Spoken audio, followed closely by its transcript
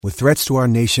With threats to our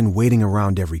nation waiting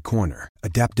around every corner,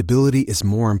 adaptability is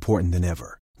more important than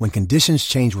ever. When conditions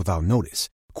change without notice,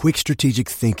 quick strategic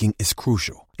thinking is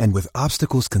crucial. And with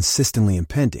obstacles consistently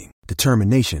impending,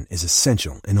 determination is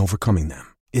essential in overcoming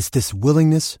them. It's this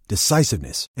willingness,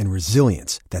 decisiveness, and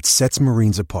resilience that sets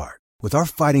Marines apart. With our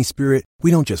fighting spirit, we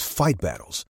don't just fight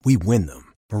battles, we win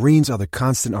them. Marines are the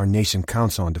constant our nation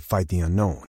counts on to fight the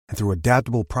unknown. And through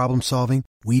adaptable problem solving,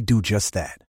 we do just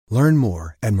that. Learn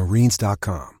more at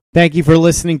marines.com. Thank you for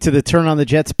listening to the Turn on the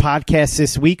Jets podcast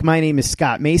this week. My name is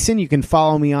Scott Mason. You can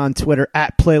follow me on Twitter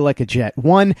at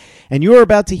PlayLikeAJet1. And you're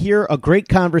about to hear a great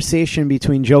conversation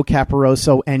between Joe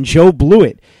Caporoso and Joe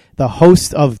Blewett, the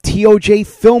host of TOJ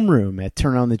Film Room at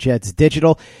Turn on the Jets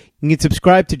Digital. You can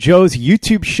subscribe to Joe's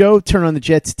YouTube show, Turn on the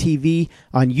Jets TV,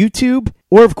 on YouTube,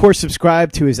 or, of course,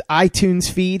 subscribe to his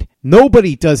iTunes feed.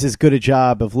 Nobody does as good a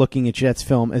job of looking at Jets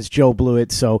film as Joe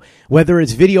Blewett, so whether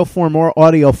it's video form or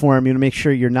audio form, you want to make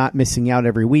sure you're not missing out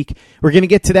every week. We're going to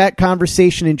get to that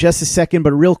conversation in just a second,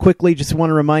 but real quickly, just want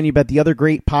to remind you about the other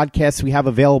great podcasts we have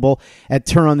available at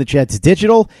Turn on the Jets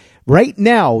Digital. Right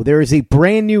now, there is a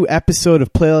brand new episode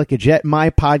of Play Like a Jet,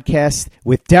 my podcast,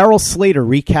 with Daryl Slater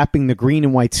recapping the green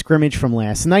and white scrimmage from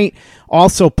last night.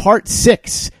 Also, part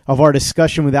 6 of our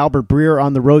discussion with Albert Breer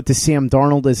on the road to Sam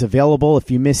Darnold is available.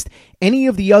 If you missed any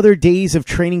of the other days of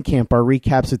training camp, our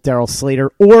recaps with Daryl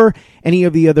Slater, or any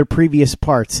of the other previous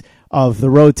parts of the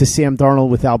road to Sam Darnold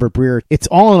with Albert Breer, it's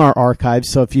all in our archives.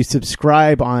 So if you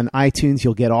subscribe on iTunes,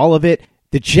 you'll get all of it.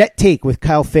 The Jet Take with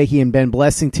Kyle Fahey and Ben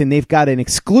Blessington, they've got an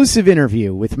exclusive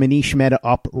interview with Manish Mehta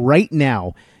up right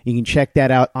now. You can check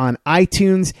that out on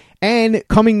iTunes. And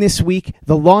coming this week,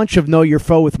 the launch of Know Your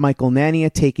Foe with Michael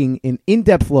Nania, taking an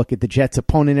in-depth look at the Jets'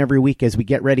 opponent every week as we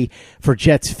get ready for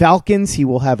Jets Falcons. He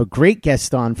will have a great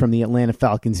guest on from the Atlanta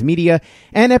Falcons media.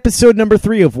 And episode number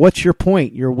 3 of What's Your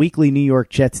Point, your weekly New York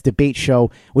Jets debate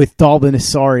show with Dalvin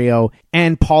Osorio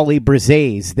and Paulie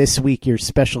Brzez. This week, your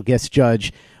special guest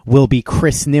judge will be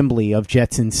Chris Nimbley of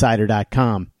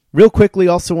JetsInsider.com. Real quickly,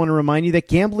 also want to remind you that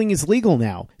gambling is legal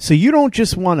now. So you don't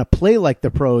just want to play like the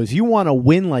pros, you want to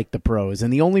win like the pros.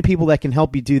 And the only people that can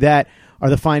help you do that are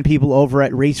the fine people over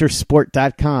at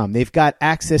RazorSport.com. They've got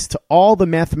access to all the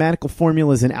mathematical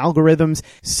formulas and algorithms.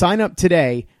 Sign up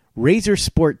today,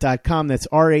 RazorSport.com. That's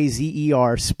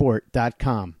RAZER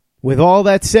Sport.com. With all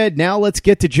that said, now let's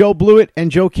get to Joe Blewett and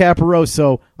Joe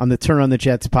Caporoso on the Turn on the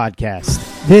Jets podcast.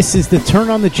 This is the Turn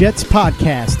on the Jets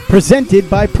podcast, presented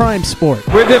by Prime Sport.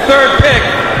 With the 3rd pick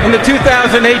in the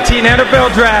 2018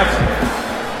 NFL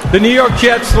Draft, the New York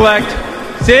Jets select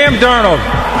Sam Darnold,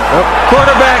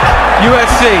 quarterback,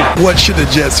 USC. What should the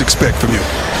Jets expect from you?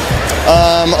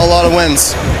 A lot of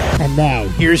wins. And now,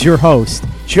 here's your host,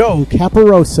 Joe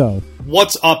Caporoso.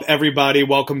 What's up, everybody?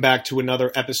 Welcome back to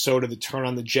another episode of the Turn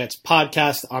on the Jets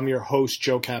podcast. I'm your host,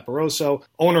 Joe Caporoso,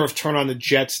 owner of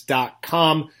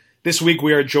TurnOnTheJets.com. This week,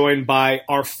 we are joined by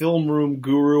our film room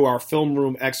guru, our film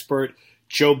room expert,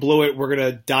 Joe Blewett. We're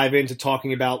going to dive into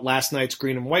talking about last night's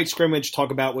green and white scrimmage,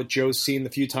 talk about what Joe's seen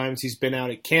the few times he's been out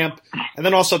at camp, and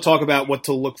then also talk about what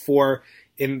to look for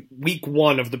in week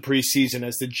 1 of the preseason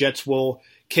as the Jets will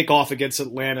kick off against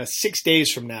Atlanta 6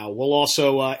 days from now. We'll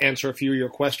also answer a few of your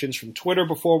questions from Twitter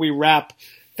before we wrap.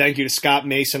 Thank you to Scott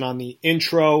Mason on the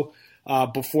intro.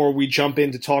 Before we jump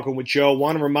into talking with Joe, I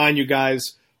want to remind you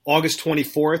guys, August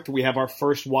 24th, we have our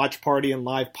first watch party and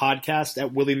live podcast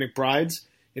at Willie McBride's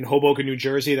in Hoboken, New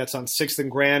Jersey. That's on 6th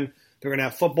and Grand. They're going to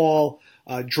have football,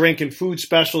 drink, and food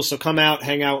specials, so come out,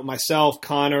 hang out with myself,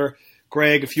 Connor,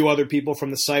 Greg, a few other people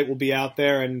from the site will be out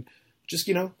there, and just,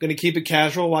 going to keep it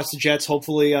casual, watch the Jets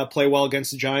hopefully play well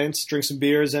against the Giants, drink some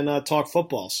beers, and talk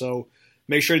football. So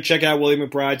make sure to check out Willie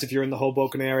McBride's if you're in the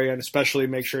Hoboken area, and especially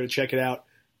make sure to check it out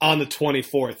on the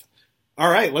 24th. All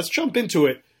right, let's jump into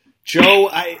it. Joe,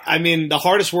 I mean, the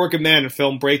hardest working man in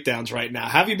film breakdowns right now.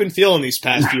 How have you been feeling these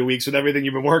past few weeks with everything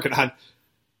you've been working on?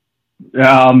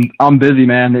 I'm busy,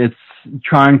 man. It's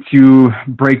trying to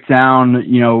break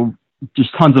down, just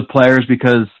tons of players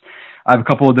because I have a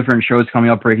couple of different shows coming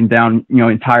up breaking down,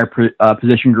 entire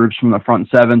position groups from the front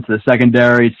 7 to the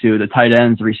secondary to the tight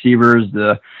ends, the receivers,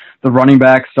 the running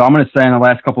backs. So I'm going to say in the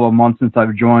last couple of months since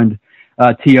I've joined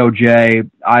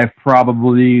TOJ, I've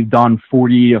probably done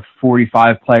 40 to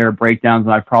 45 player breakdowns,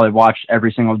 and I've probably watched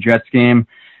every single Jets game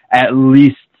at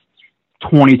least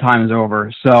 20 times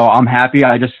over. So I'm happy.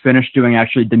 I just finished doing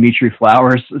actually Dimitri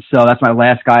Flowers. So that's my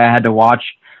last guy I had to watch.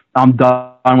 I'm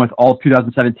done with all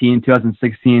 2017,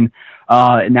 2016.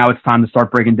 Now it's time to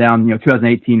start breaking down,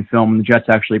 2018 film when the Jets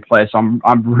actually play. So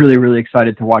I'm really, really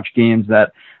excited to watch games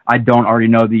that I don't already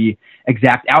know the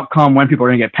exact outcome, when people are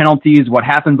going to get penalties, what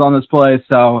happens on this play.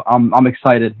 So I'm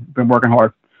excited. Been working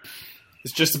hard.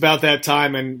 It's just about that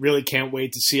time, and really can't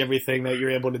wait to see everything that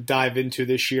you're able to dive into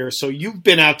this year. So you've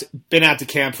been out to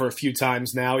camp for a few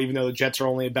times now, even though the Jets are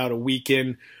only about a week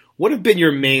in. What have been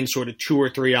your main sort of 2 or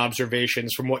 3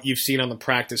 observations from what you've seen on the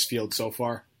practice field so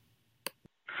far?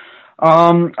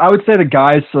 I would say the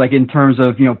guys, like in terms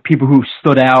of, people who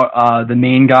stood out, the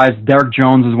main guys, Derek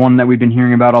Jones is one that we've been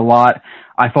hearing about a lot.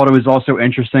 I thought it was also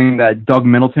interesting that Doug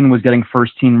Middleton was getting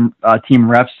first team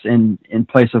reps in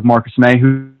place of Marcus May,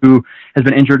 who has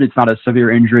been injured. It's not a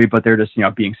severe injury, but they're just,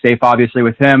 being safe, obviously,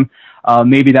 with him.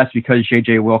 Maybe that's because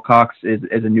J.J. Wilcox is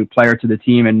a new player to the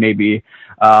team, and maybe,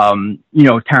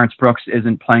 Terrence Brooks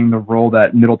isn't playing the role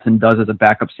that Middleton does as a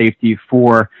backup safety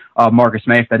for Marcus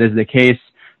May, if that is the case.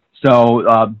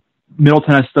 So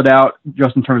Middleton has stood out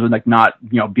just in terms of not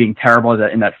being terrible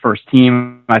in that first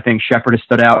team. I think Shepard has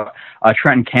stood out.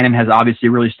 Trenton Cannon has obviously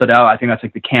really stood out. I think that's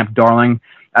like the camp darling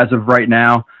as of right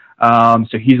now.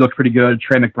 So he's looked pretty good.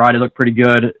 Trey McBride has looked pretty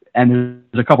good. And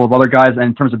there's a couple of other guys. And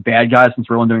in terms of bad guys, since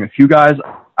we're only doing a few guys,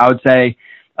 I would say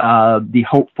the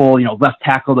hopeful, left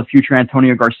tackle, the future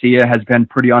Antonio Garcia has been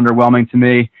pretty underwhelming to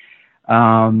me.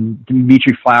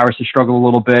 Dimitri Flowers has struggled a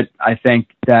little bit. I think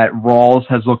that Rawls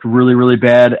has looked really, really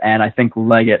bad, and I think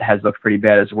Leggett has looked pretty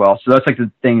bad as well. So that's like the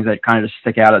things that kind of just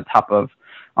stick out on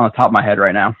the top of my head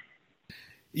right now.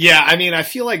 Yeah, I mean, I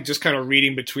feel like just kind of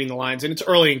reading between the lines, and it's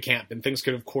early in camp, and things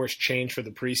could, of course, change for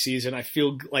the preseason. I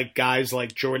feel like guys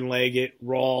like Jordan Leggett,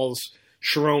 Rawls,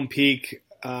 Sharon Peak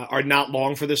are not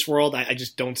long for this world. I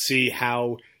just don't see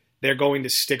how they're going to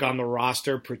stick on the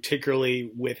roster, particularly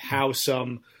with how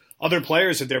some other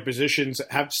players at their positions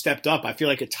have stepped up. I feel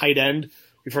like at tight end,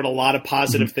 we've heard a lot of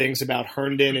positive things about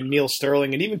Herndon and Neil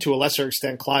Sterling, and even to a lesser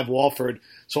extent, Clive Walford.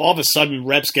 So all of a sudden,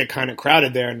 reps get kind of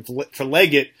crowded there. And for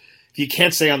Leggett, if you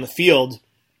can't stay on the field,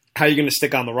 how are you going to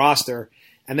stick on the roster?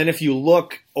 And then if you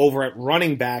look over at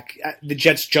running back, the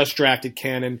Jets just drafted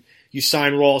Cannon. You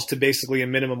sign Rawls to basically a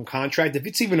minimum contract. If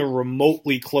it's even a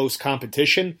remotely close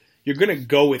competition, you're going to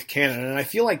go with Cannon. And I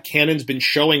feel like Cannon's been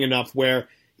showing enough where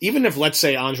even if, let's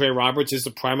say, Andre Roberts is the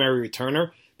primary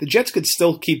returner, the Jets could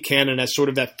still keep Cannon as sort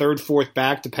of that third, fourth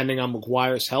back, depending on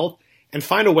McGuire's health, and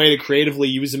find a way to creatively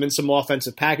use him in some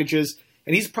offensive packages.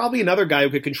 And he's probably another guy who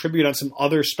could contribute on some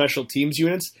other special teams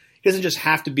units. He doesn't just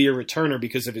have to be a returner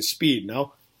because of his speed,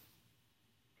 no?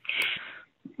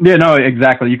 Yeah, no,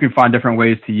 exactly. You can find different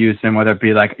ways to use him, whether it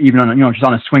be like even on just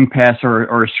on a swing pass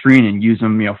or a screen, and use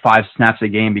him 5 snaps a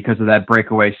game because of that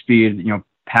breakaway speed.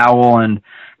 Powell and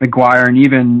McGuire and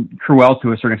even Crewell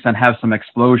to a certain extent have some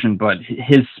explosion, but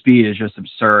his speed is just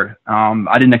absurd.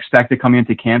 I didn't expect it coming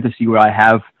into camp to see what I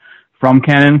have from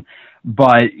Cannon,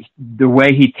 but the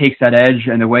way he takes that edge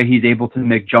and the way he's able to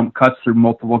make jump cuts through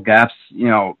multiple gaps,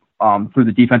 through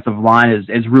the defensive line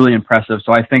is really impressive.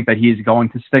 So I think that he's going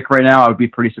to stick right now. I would be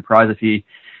pretty surprised if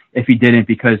he didn't,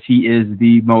 because he is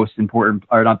the most important,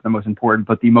 or not the most important,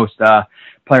 but the most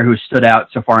player who stood out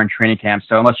so far in training camp.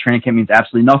 So unless training camp means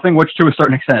absolutely nothing, which to a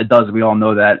certain extent it does, we all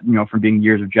know that, from being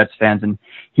years of Jets fans and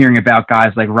hearing about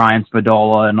guys like Ryan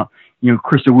Spadola and,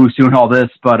 Chris Owusu and all this.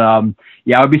 But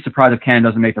yeah, I would be surprised if Cannon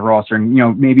doesn't make the roster. And,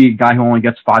 maybe a guy who only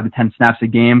gets 5 to 10 snaps a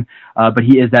game, but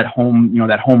he is that home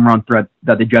run threat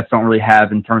that the Jets don't really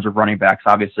have in terms of running backs.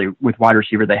 Obviously, with wide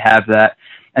receiver, they have that.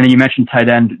 And then you mentioned tight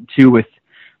end too with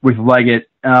Leggett.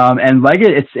 And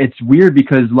Leggett, it's weird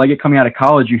because Leggett coming out of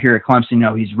college, you hear at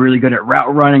Clemson, he's really good at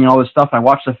route running and all this stuff. And I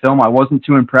watched the film, I wasn't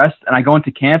too impressed. And I go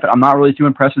into camp and I'm not really too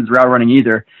impressed with his route running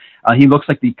either. He looks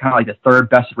like the third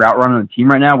best route runner on the team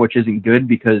right now, which isn't good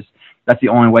because that's the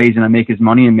only way he's going to make his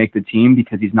money and make the team,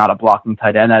 because he's not a blocking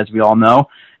tight end, as we all know.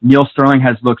 Neil Sterling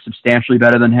has looked substantially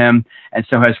better than him, and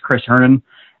so has Chris Herndon.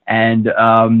 And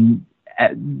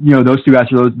those two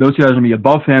guys are going to be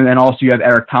above him. And also you have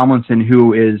Eric Tomlinson,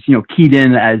 who is, keyed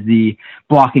in as the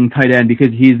blocking tight end because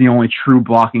he's the only true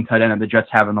blocking tight end that the Jets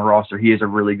have in the roster. He is a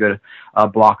really good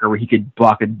blocker where he could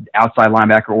block an outside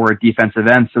linebacker or a defensive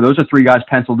end. So those are 3 guys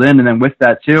penciled in. And then with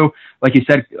that too, like you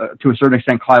said, to a certain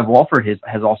extent, Clive Walford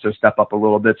has also stepped up a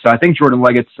little bit. So I think Jordan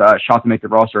Leggett's shot to make the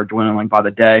roster are dwindling by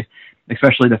the day,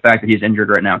 especially the fact that he's injured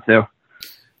right now too.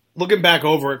 Looking back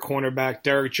over at cornerback,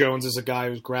 Derek Jones is a guy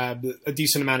who's grabbed a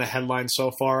decent amount of headlines so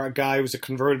far. A guy who's a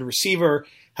converted receiver,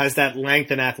 has that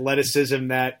length and athleticism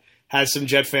that has some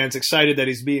Jet fans excited that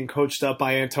he's being coached up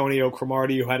by Antonio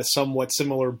Cromartie, who had a somewhat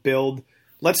similar build.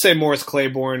 Let's say Morris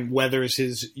Claiborne weathers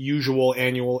his usual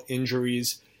annual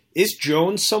injuries. Is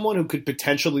Jones someone who could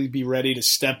potentially be ready to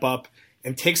step up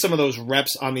and take some of those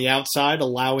reps on the outside,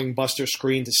 allowing Buster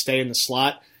Skrine to stay in the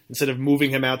slot, instead of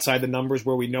moving him outside the numbers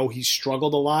where we know he's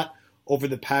struggled a lot over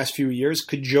the past few years?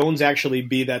 Could Jones actually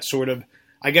be that sort of,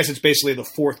 I guess it's basically the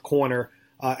fourth corner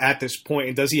at this point?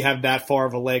 And does he have that far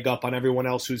of a leg up on everyone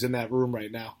else who's in that room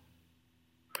right now?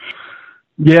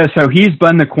 Yeah, so he's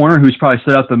been the corner who's probably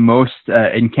stood out the most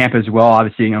in camp as well.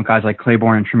 Obviously, guys like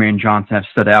Claiborne and Tremaine Johnson have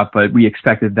stood out, but we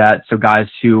expected that. So guys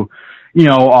who,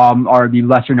 are the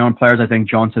lesser known players, I think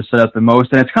Jones has stood out the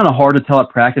most. And it's kind of hard to tell at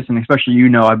practice, and especially,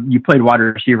 you played wide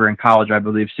receiver in college, I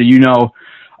believe. So,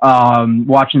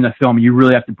 watching the film, you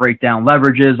really have to break down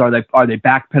leverages. Are they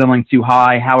backpedaling too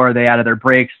high? How are they out of their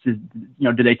breaks? Do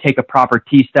they take a proper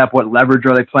T-step? What leverage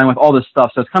are they playing with? All this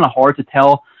stuff. So it's kind of hard to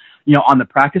tell, on the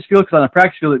practice field, because on the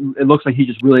practice field, it looks like he's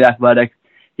just really athletic.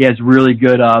 He has really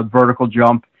good vertical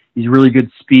jump. He's really good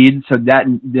speed. So that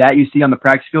you see on the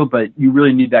practice field, but you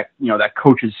really need that, that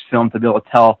coach's film to be able to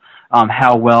tell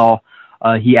how well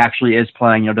he actually is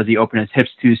playing. Does he open his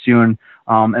hips too soon?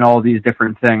 And all of these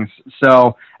different things.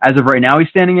 So as of right now, he's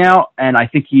standing out, and I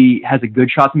think he has a good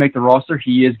shot to make the roster.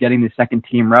 He is getting the second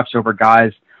team reps over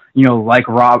guys, like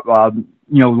Darryl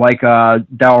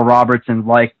Roberts and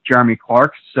like Jeremy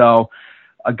Clark. So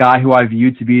a guy who I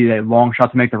viewed to be a long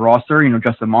shot to make the roster,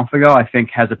 just a month ago, I think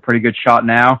has a pretty good shot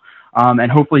now.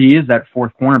 And hopefully he is that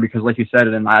fourth corner, because like you said,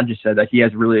 and I just said, that he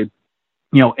has really,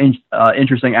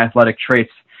 interesting athletic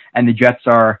traits, and the Jets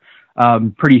are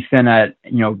pretty thin at,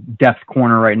 depth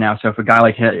corner right now. So if a guy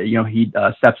like he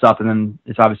steps up, and then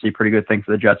it's obviously a pretty good thing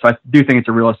for the Jets. So I do think it's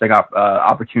a realistic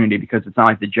opportunity, because it's not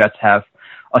like the Jets have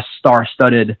a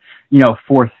star-studded,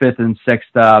 fourth, fifth, and sixth,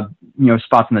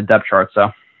 spots in the depth chart.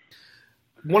 So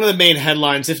one of the main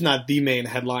headlines, if not the main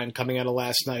headline coming out of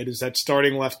last night, is that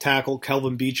starting left tackle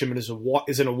Kelvin Beachum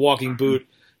is in a walking boot.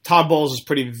 Todd Bowles is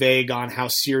pretty vague on how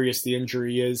serious the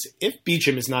injury is. If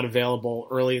Beachum is not available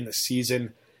early in the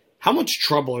season, how much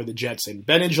trouble are the Jets in?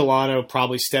 Ben Angelano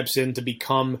probably steps in to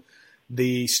become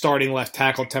the starting left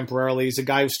tackle temporarily. He's a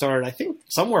guy who started, I think,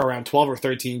 somewhere around 12 or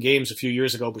 13 games a few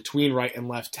years ago between right and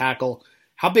left tackle.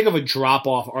 How big of a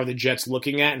drop-off are the Jets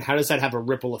looking at, and how does that have a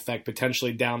ripple effect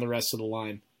potentially down the rest of the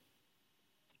line?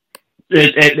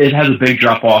 It has a big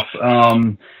drop-off.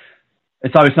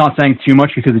 It's obviously not saying too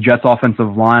much, because the Jets'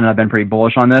 offensive line, and I've been pretty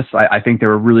bullish on this, I think they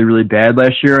were really, really bad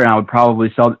last year, and I would probably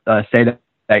say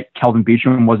that Kelvin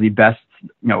Beachum was the best,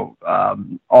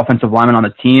 offensive lineman on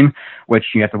the team, which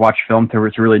you have to watch film to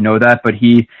really know that. But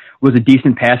he was a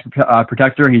decent pass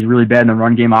protector. He's really bad in the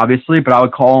run game, obviously, but I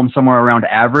would call him somewhere around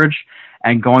average.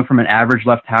 And going from an average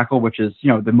left tackle, which is,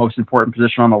 the most important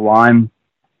position on the line,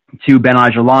 to Ben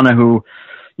Angelano, who,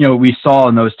 we saw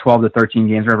in those 12 to 13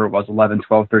 games, whatever it was, 11,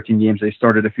 12, 13 games they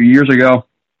started a few years ago.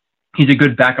 He's a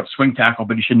good backup swing tackle,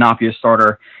 but he should not be a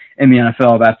starter in the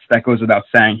NFL. That goes without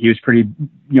saying. He was pretty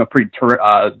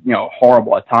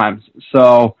horrible at times.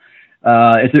 So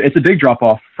it's a big drop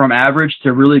off from average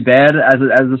to really bad as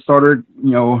a starter.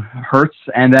 Hurts,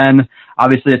 and then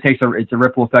obviously it's a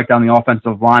ripple effect on the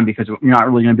offensive line, because you're not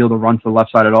really going to be able to run to the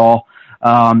left side at all.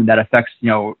 That affects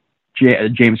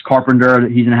James Carpenter.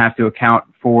 He's going to have to account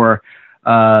for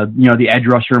the edge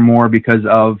rusher more because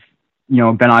of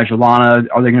Ben Angelano.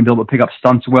 Are they going to be able to pick up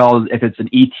stunts well? If it's an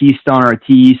ET stunt or a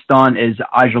TE stunt, is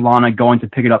Angelano going to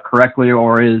pick it up correctly,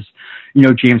 or is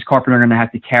James Carpenter going to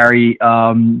have to carry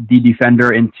the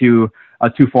defender into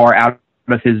too far out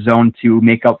of his zone to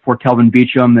make up for Kelvin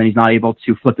Beachum? Then he's not able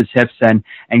to flip his hips and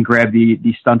grab the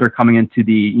stunter coming into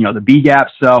the B gap.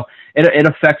 So it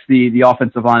affects the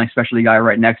offensive line, especially the guy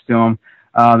right next to him.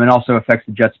 And also affects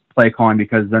the Jets play calling,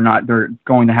 because they're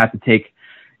going to have to take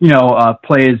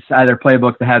plays out of their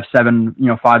playbook to have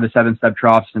 5 to 7 step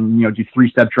drops, and do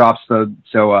 3-step drops. So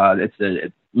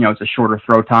it's a shorter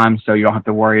throw time, so you don't have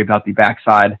to worry about the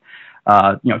backside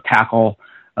tackle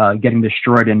getting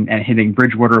destroyed and hitting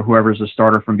Bridgewater or whoever's the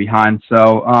starter from behind.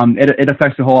 So it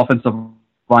affects the whole offensive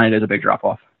line. It is a big drop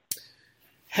off.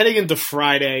 Heading into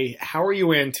Friday, how are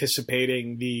you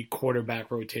anticipating the quarterback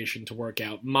rotation to work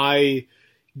out? My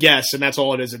guess, and that's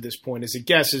all it is at this point, is a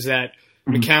guess, is that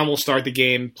McCown will start the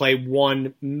game, play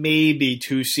 1, maybe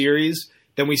 2 series.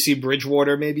 Then we see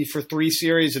Bridgewater maybe for 3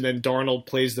 series, and then Darnold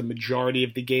plays the majority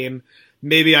of the game.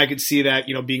 Maybe I could see that,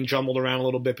 being jumbled around a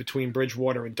little bit between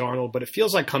Bridgewater and Darnold, but it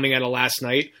feels like coming out of last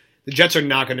night, the Jets are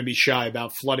not going to be shy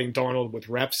about flooding Darnold with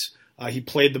reps. He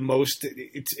played the most,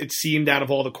 it seemed, out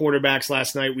of all the quarterbacks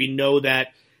last night. We know that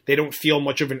they don't feel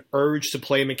much of an urge to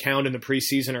play McCown in the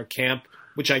preseason or camp,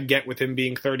 which I get with him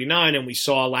being 39, and we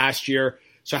saw last year.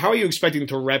 So how are you expecting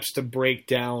the reps to break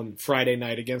down Friday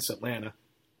night against Atlanta?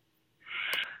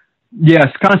 Yes,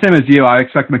 kind of same as you. I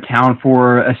expect McCown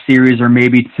for a series or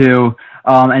maybe 2.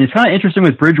 And it's kind of interesting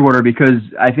with Bridgewater, because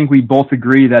I think we both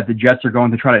agree that the Jets are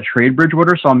going to try to trade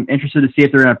Bridgewater. So I'm interested to see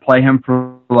if they're going to play him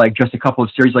for just a couple of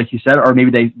series, like you said, or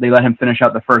maybe they let him finish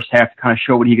out the first half to kind of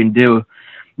show what he can do.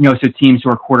 so teams who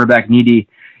are quarterback needy,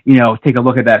 take a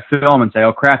look at that film and say,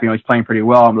 oh crap, he's playing pretty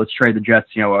well. Let's trade the Jets,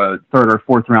 a third or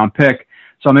fourth round pick.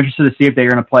 So I'm interested to see if they're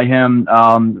going to play him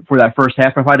for that first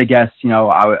half. If I had to guess,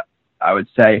 I would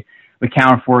say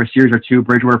McCown for a series or two,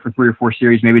 Bridgewater for 3 or 4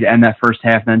 series, maybe to end that first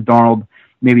half, and then Darnold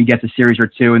maybe gets a series or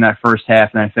two in that first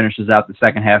half, and then finishes out the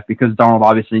second half, because Darnold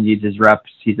obviously needs his reps.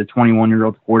 He's a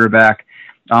 21-year-old quarterback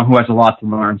who has a lot to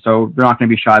learn. So they're not going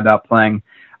to be shy about playing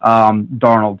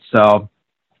Darnold. So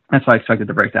that's how I expect it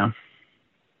to break down.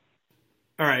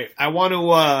 All right. I want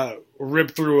to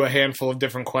rip through a handful of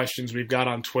different questions we've got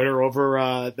on Twitter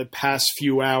over the past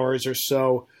few hours or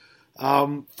so.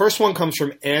 First one comes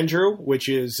from Andrew, which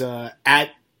is at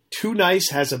Too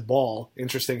Nice Has a Ball.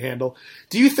 Interesting handle.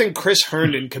 Do you think Chris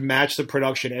Herndon can match the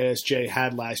production ASJ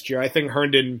had last year? I think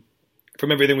Herndon,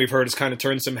 from everything we've heard, has kind of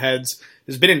turned some heads,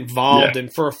 has been involved,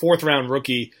 and for a fourth-round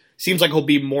rookie, seems like he'll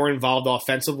be more involved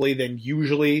offensively than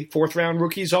usually fourth-round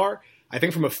rookies are. I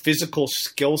think from a physical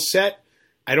skill set,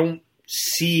 I don't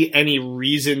see any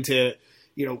reason to,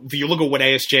 if you look at what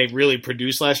ASJ really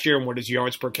produced last year and what his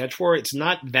yards per catch were, it's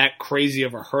not that crazy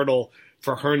of a hurdle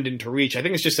for Herndon to reach. I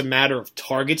think it's just a matter of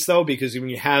targets, though, because when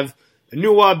you have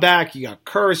Anua back, you got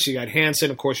Kearse, you got Hansen,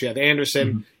 of course you have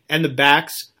Anderson, and the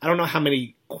backs. I don't know how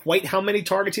many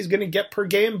targets he's going to get per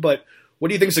game, but what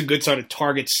do you think is a good sort of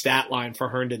target stat line for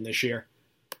Herndon this year?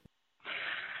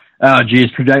 Oh, geez,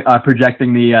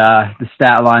 projecting the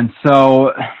stat line.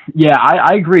 So, yeah,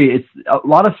 I agree. It's a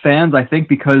lot of fans, I think,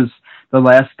 because the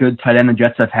last good tight end the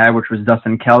Jets have had, which was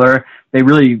Dustin Keller, they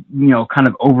really, kind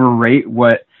of overrate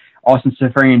what Austin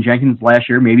Seferian-Jenkins last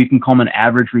year. Maybe you can call him an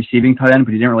average receiving tight end,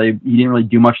 but he didn't really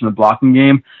do much in the blocking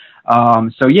game.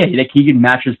 So yeah, he can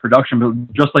match his production,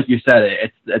 but just like you said,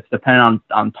 it's dependent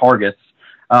on targets.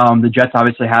 The Jets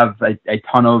obviously have a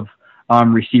ton of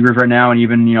receivers right now, and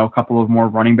even a couple of more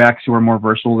running backs who are more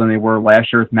versatile than they were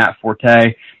last year with Matt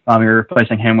Forte. You're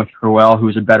replacing him with Crowell,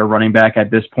 who's a better running back at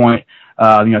this point.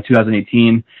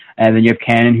 2018, and then you have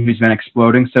Cannon, who's been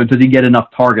exploding. So does he get enough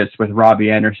targets with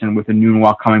Robbie Anderson, with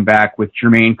Enunwa coming back, with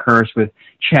Jermaine Kearse, with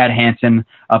Chad Hansen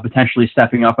potentially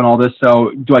stepping up and all this?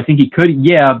 So do I think he could?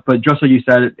 Yeah, but just like you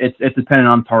said, it's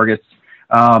dependent on targets.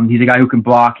 He's a guy who can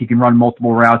block. He can run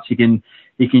multiple routes. He can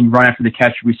run after the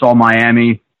catch. We saw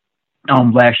Miami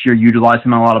last year utilize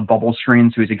him on a lot of bubble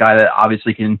screens. So he's a guy that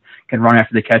obviously can run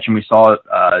after the catch, and we saw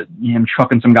him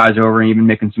trucking some guys over and even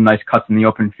making some nice cuts in the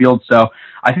open field. So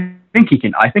I think he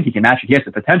can match it. He has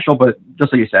the potential, but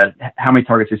just like you said, how many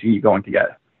targets is he going to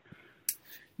get?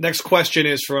 Next question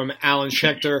is from Alan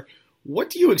Schechter.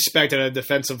 What do you expect out of the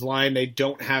defensive line? They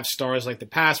don't have stars like the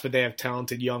past, but they have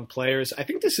talented young players. I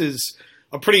think this is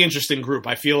a pretty interesting group.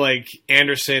 I feel like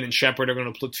Anderson and Shepard are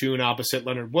going to platoon opposite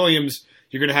Leonard Williams.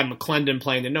 You're going to have McClendon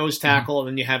playing the nose tackle, and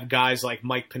then you have guys like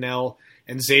Mike Pennell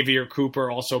and Xavier Cooper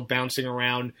also bouncing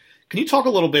around. Can you talk a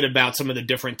little bit about some of the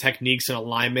different techniques and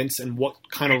alignments and what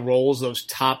kind of roles those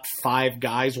top 5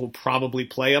 guys will probably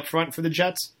play up front for the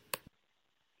Jets?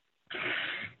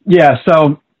 Yeah,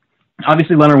 so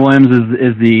obviously Leonard Williams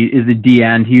is the D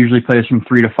end. He usually plays from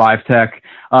 3 to 5 tech.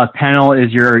 Pennell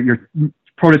is your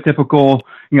prototypical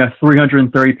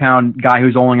 330-pound guy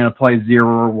who's only going to play 0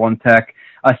 or 1 tech.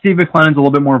 Steve McClendon's a little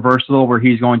bit more versatile, where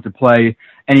he's going to play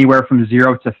anywhere from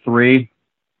 0 to 3.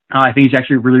 I think he's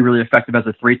actually really, really effective as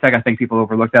a 3 tech. I think people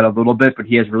overlook that a little bit, but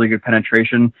he has really good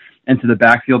penetration into the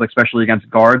backfield, especially against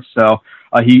guards. So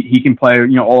he can play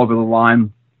all over the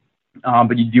line,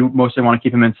 but you do mostly want to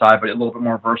keep him inside, but a little bit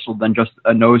more versatile than just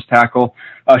a nose tackle.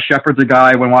 Shepard's a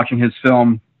guy, when watching his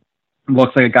film,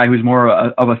 looks like a guy who's more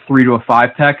of a 3 to a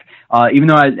 5 tech. Even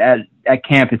though at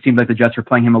camp it seemed like the Jets were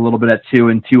playing him a little bit at 2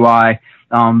 and 2I.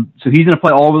 So he's going to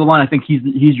play all over the line. I think he's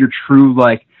your true,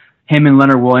 like, him and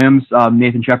Leonard Williams,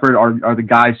 Nathan Shepard are the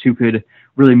guys who could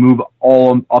really move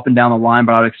all up and down the line.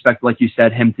 But I would expect, like you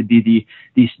said, him to be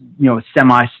the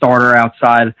semi-starter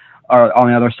outside or on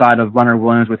the other side of Leonard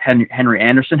Williams with Henry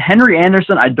Anderson. Henry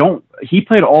Anderson, he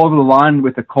played all over the line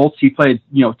with the Colts. He played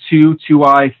 2,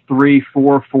 2I, 3,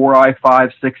 4, 4I, 5,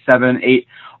 6, 7, 8,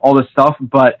 all this stuff.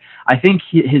 But I think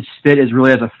his fit is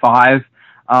really as a 5.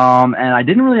 And I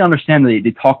didn't really understand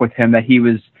the talk with him that he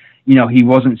was, he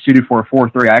wasn't suited for a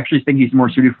 4-3. I actually think he's more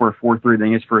suited for a 4-3 than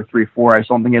he is for a 3-4. I just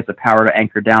don't think he has the power to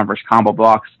anchor down versus combo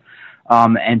blocks,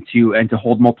 and to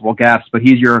hold multiple gaps. But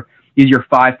he's your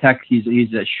 5 tech. He's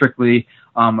strictly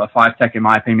a 5 tech in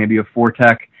my opinion, maybe a 4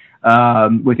 tech.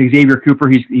 With Xavier Cooper,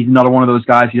 he's another one of those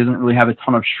guys. He doesn't really have a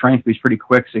ton of strength, but he's pretty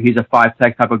quick, so he's a 5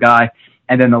 tech type of guy.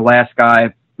 And then the last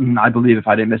guy, I believe, if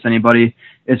I didn't miss anybody,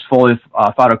 is Foley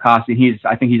Fatukasi.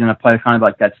 I think he's going to play kind of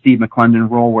like that Steve McClendon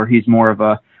role, where he's more of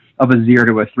a 0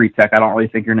 to a 3 tech. I don't really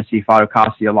think you're going to see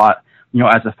Fatukasi a lot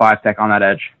as a 5-tech on that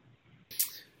edge.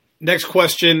 Next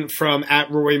question from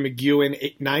 @Roy McEwen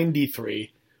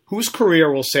 893. Whose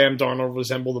career will Sam Darnold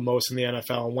resemble the most in the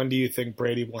NFL, and when do you think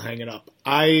Brady will hang it up?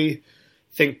 I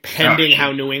think pending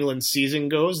how New England's season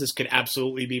goes, this could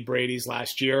absolutely be Brady's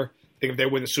last year. I think if they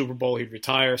win the Super Bowl, he'd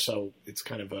retire, so it's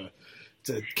kind of a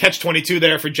catch-22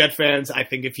 there for Jet fans. I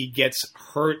think if he gets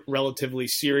hurt relatively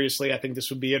seriously, I think this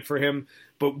would be it for him.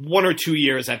 But 1 or 2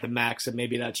 years at the max, and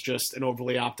maybe that's just an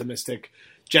overly optimistic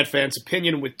Jet fans'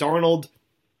 opinion. With Darnold,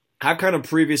 I've kind of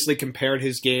previously compared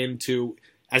his game to,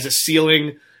 as a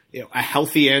ceiling, a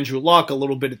healthy Andrew Luck, a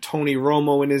little bit of Tony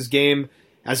Romo in his game.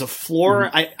 As a floor,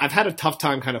 I've had a tough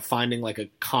time kind of finding like a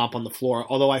comp on the floor,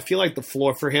 although I feel like the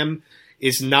floor for him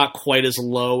is not quite as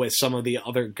low as some of the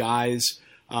other guys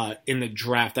in the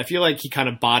draft. I feel like he kind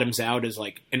of bottoms out as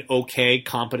like an okay,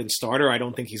 competent starter. I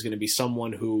don't think he's going to be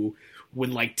someone who would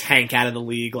like tank out of the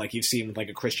league like you've seen with like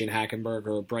a Christian Hackenberg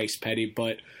or a Bryce Petty.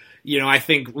 But, I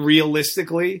think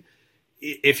realistically,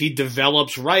 if he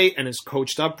develops right and is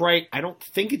coached up right, I don't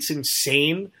think it's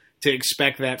insane to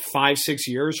expect that 5-6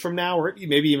 years from now, or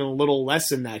maybe even a little less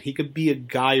than that, he could be a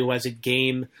guy who has a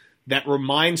game that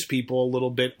reminds people a little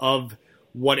bit of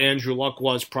what Andrew Luck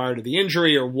was prior to the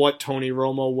injury, or what Tony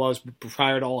Romo was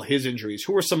prior to all his injuries.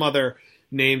 Who are some other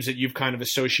names that you've kind of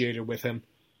associated with him?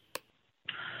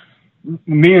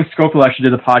 Me and Scopel actually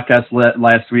did a podcast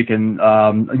last week, and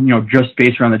just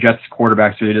based around the Jets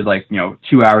quarterbacks, so we did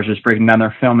 2 hours just breaking down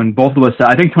their film, and both of us said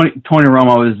I think Tony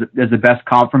Romo is the best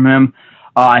comp from him.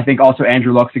 I think also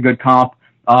Andrew Luck's a good comp,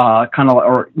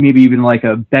 or maybe even like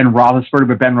a Ben Roethlisberger,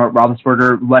 but Ben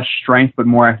Roethlisberger less strength but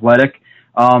more athletic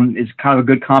is kind of a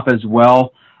good comp as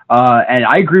well. And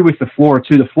I agree with the floor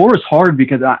too. The floor is hard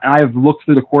because I've looked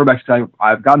through the quarterbacks.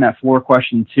 I've gotten that floor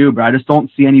question too, but I just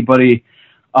don't see anybody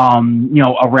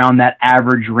around that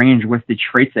average range with the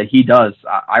traits that he does.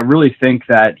 I really think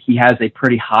that he has a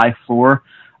pretty high floor.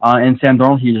 And Sam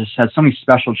Darnold, he just has so many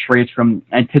special traits, from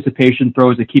anticipation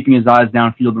throws to keeping his eyes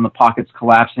downfield when the pocket's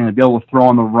collapsing, to be able to throw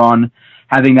on the run,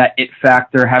 having that it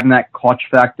factor, having that clutch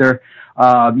factor.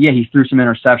 He threw some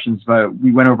interceptions, but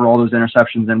we went over all those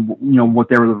interceptions and, what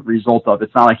they were the result of.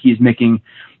 It's not like he's making,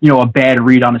 a bad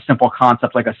read on a simple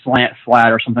concept like a slant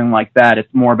flat or something like that.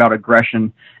 It's more about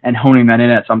aggression and honing that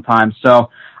in at sometimes. So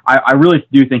I really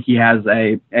do think he has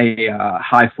a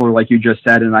high floor, like you just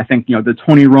said. And I think, the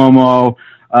Tony Romo,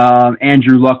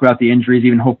 Andrew Luck without the injuries,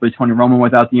 even hopefully Tony Romo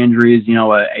without the injuries,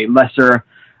 a lesser,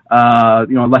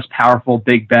 less powerful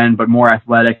Big Ben, but more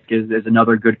athletic is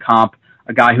another good comp.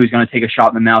 A guy who's going to take a shot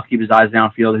in the mouth, keep his eyes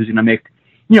downfield, who's going to make,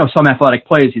 some athletic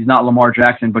plays. He's not Lamar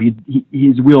Jackson, but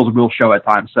his wheels will show at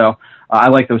times. So I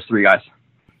like those three guys.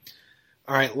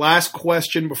 All right, last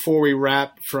question before we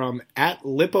wrap from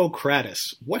 @Lipocratis.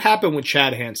 What happened with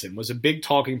Chad Hansen? Was a big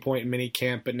talking point in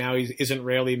minicamp, but now he isn't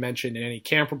rarely mentioned in any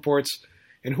camp reports.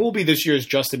 And who will be this year's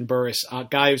Justin Burris, a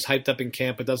guy who's hyped up in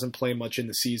camp but doesn't play much in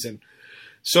the season?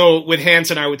 So with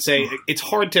Hansen, I would say it's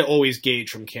hard to always gauge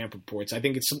from camp reports. I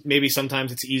think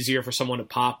sometimes it's easier for someone to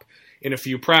pop in a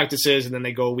few practices and then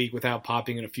they go a week without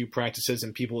popping in a few practices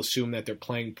and people assume that they're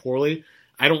playing poorly.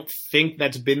 I don't think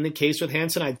that's been the case with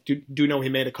Hansen. I do know he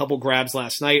made a couple grabs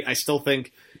last night. I still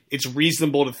think it's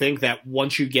reasonable to think that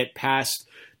once you get past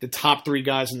the top three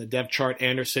guys in the depth chart,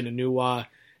 Anderson, Anua,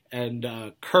 and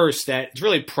Kearse, that it's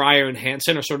really Pryor and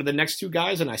Hansen are sort of the next two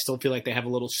guys, and I still feel like they have a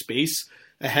little space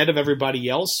ahead of everybody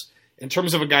else. In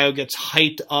terms of a guy who gets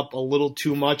hyped up a little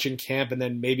too much in camp and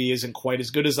then maybe isn't quite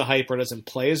as good as the hype or doesn't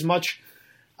play as much,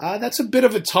 that's a bit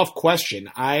of a tough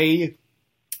question. I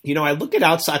look at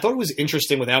outside. I thought it was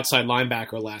interesting with outside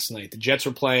linebacker last night. The Jets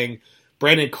were playing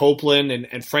Brandon Copeland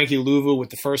and Frankie Louvu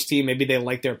with the first team. Maybe they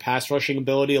like their pass rushing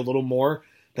ability a little more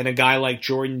than a guy like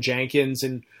Jordan Jenkins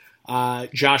and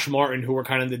Josh Martin, who were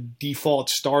kind of the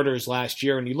default starters last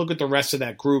year. And you look at the rest of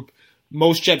that group,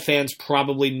 most Jet fans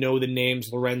probably know the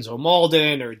names Lorenzo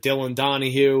Malden or Dylan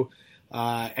Donahue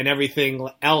and everything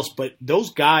else, but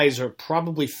those guys are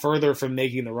probably further from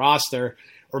making the roster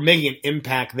or making an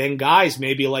impact than guys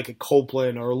maybe like a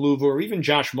Copeland or a Louvu or even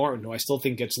Josh Martin, who I still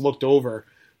think gets looked over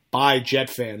by Jet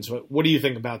fans. What do you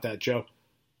think about that, Joe?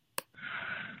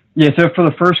 Yeah, so for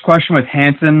the first question with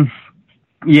Hansen,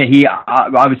 he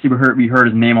obviously we heard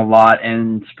his name a lot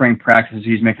in spring practices.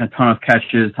 He's making a ton of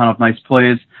catches, a ton of nice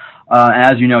plays.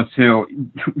 As you know, too,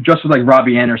 just with like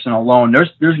Robbie Anderson alone,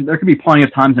 there could be plenty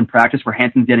of times in practice where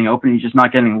Hansen's getting open, he's just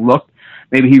not getting looked.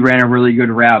 Maybe he ran a really good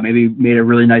route, maybe made a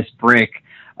really nice break.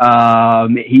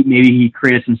 He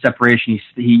created some separation.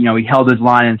 He held his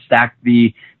line and stacked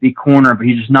the corner, but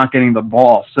he's just not getting the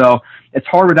ball. So it's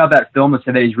hard without that film to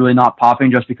say that he's really not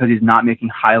popping just because he's not making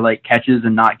highlight catches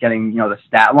and not getting, the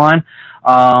stat line.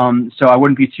 So I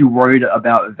wouldn't be too worried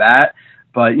about that.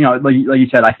 But, like you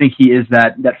said, I think he is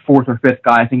that fourth or fifth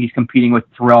guy. I think he's competing with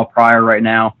Terrell Pryor right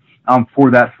now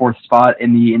for that fourth spot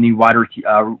in the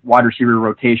wide receiver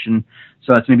rotation.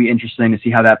 So that's going to be interesting to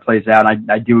see how that plays out.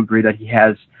 I do agree that he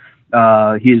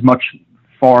is much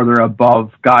farther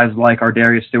above guys like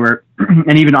Ardarius Stewart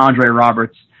and even Andre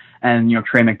Roberts and,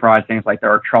 Trey McBride, things like that,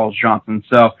 or Charles Johnson.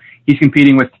 So he's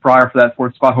competing with Pryor for that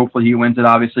fourth spot. Hopefully he wins it,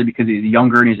 obviously, because he's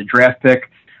younger and he's a draft pick.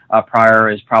 Pryor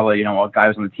is probably, a guy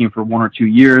who's on the team for 1 or 2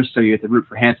 years, so you have to root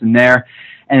for Hanson there.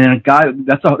 And then a guy,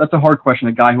 that's a hard question,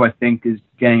 a guy who I think is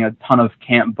getting a ton of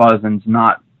camp buzz and is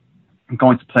not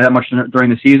going to play that much during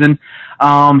the season.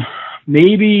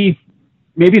 Maybe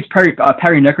it's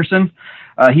Perry Nickerson.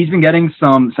 He's been getting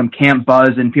some camp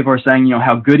buzz, and people are saying,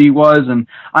 how good he was. And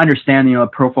I understand,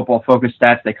 Pro Football Focus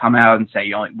stats, they come out and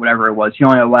say, whatever it was, he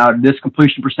only allowed this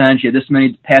completion percentage, he had this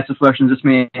many pass deflections, this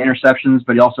many interceptions,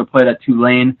 but he also played at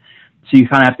Tulane. So you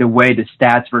kind of have to weigh the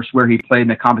stats versus where he played in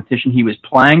the competition he was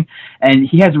playing. And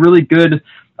he has really good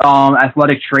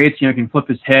athletic traits. He can flip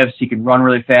his hips, he can run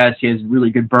really fast, he has really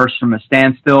good bursts from a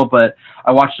standstill. But I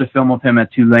watched a film of him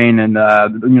at Tulane, and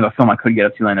the film I could get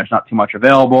at Tulane, there's not too much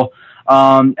available.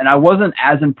 And I wasn't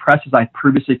as impressed as I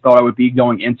previously thought I would be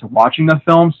going into watching the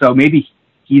film. So maybe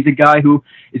he's a guy who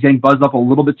is getting buzzed up a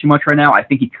little bit too much right now. I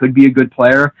think he could be a good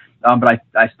player, but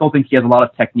I still think he has a lot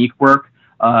of technique work.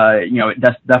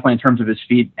 That's definitely in terms of his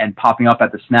feet and popping up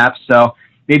at the snaps. So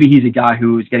maybe he's a guy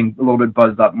who is getting a little bit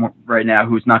buzzed up right now,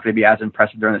 who's not going to be as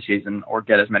impressive during the season or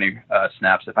get as many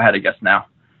snaps, if I had to guess now.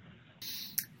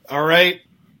 All right.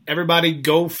 Everybody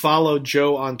go follow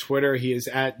Joe on Twitter. He is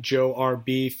at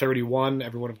JoeRB31.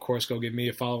 Everyone, of course, go give me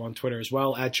a follow on Twitter as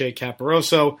well, at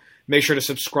JCaparoso. Make sure to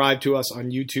subscribe to us on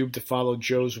YouTube to follow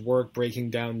Joe's work breaking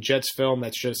down Jets film.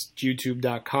 That's just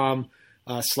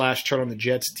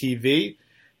youtube.com/TurnOnTheJetsTV.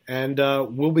 And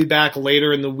we'll be back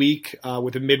later in the week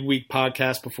with a midweek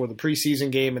podcast before the preseason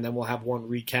game, and then we'll have one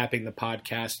recapping the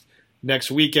podcast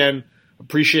next weekend.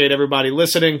 Appreciate everybody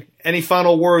listening. Any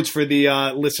final words for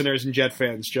the listeners and Jet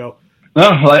fans, Joe?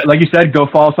 No, like you said, go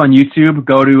follow us on YouTube.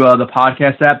 Go to the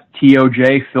podcast app,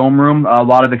 TOJ Film Room. A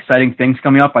lot of exciting things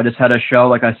coming up. I just had a show,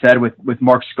 like I said, with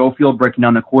Mark Schofield breaking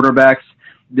down the quarterbacks.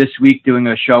 This week, doing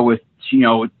a show with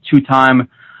two-time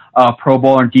Pro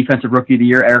Bowler and Defensive Rookie of the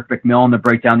Year, Eric McMillan, to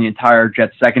break down the entire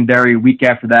Jets secondary. Week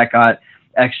after that, got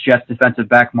ex-Jets defensive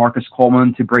back Marcus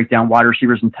Coleman to break down wide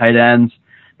receivers and tight ends.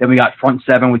 Then we got front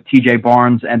seven with TJ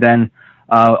Barnes, and then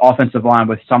offensive line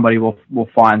with somebody we'll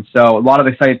find. So a lot of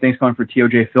exciting things coming for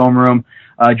TOJ Film Room.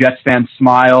 Jets fans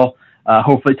smile.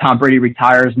 Hopefully Tom Brady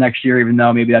retires next year, even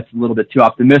though maybe that's a little bit too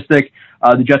optimistic.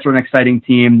 The Jets are an exciting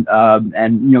team,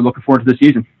 and looking forward to the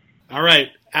season. All right.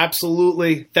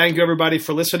 Absolutely. Thank you, everybody,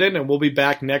 for listening, and we'll be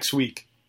back next week.